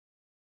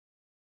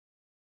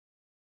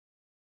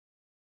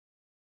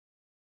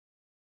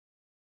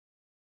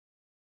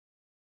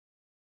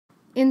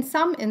In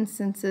some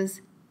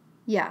instances,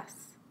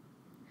 yes.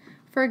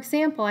 For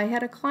example, I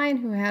had a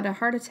client who had a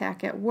heart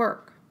attack at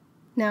work.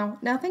 Now,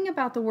 nothing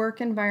about the work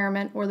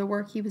environment or the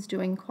work he was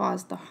doing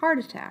caused the heart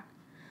attack,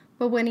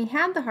 but when he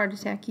had the heart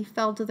attack, he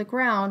fell to the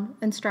ground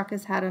and struck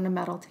his head on a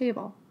metal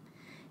table.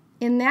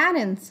 In that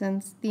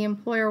instance, the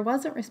employer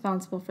wasn't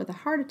responsible for the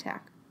heart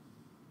attack,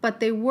 but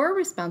they were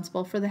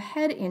responsible for the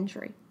head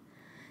injury.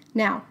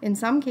 Now, in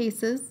some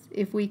cases,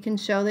 if we can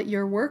show that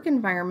your work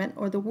environment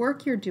or the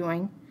work you're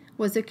doing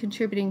was a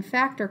contributing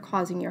factor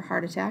causing your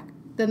heart attack,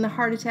 then the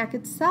heart attack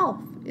itself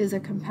is a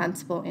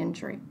compensable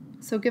injury.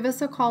 So give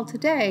us a call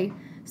today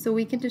so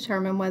we can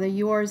determine whether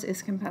yours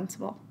is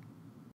compensable.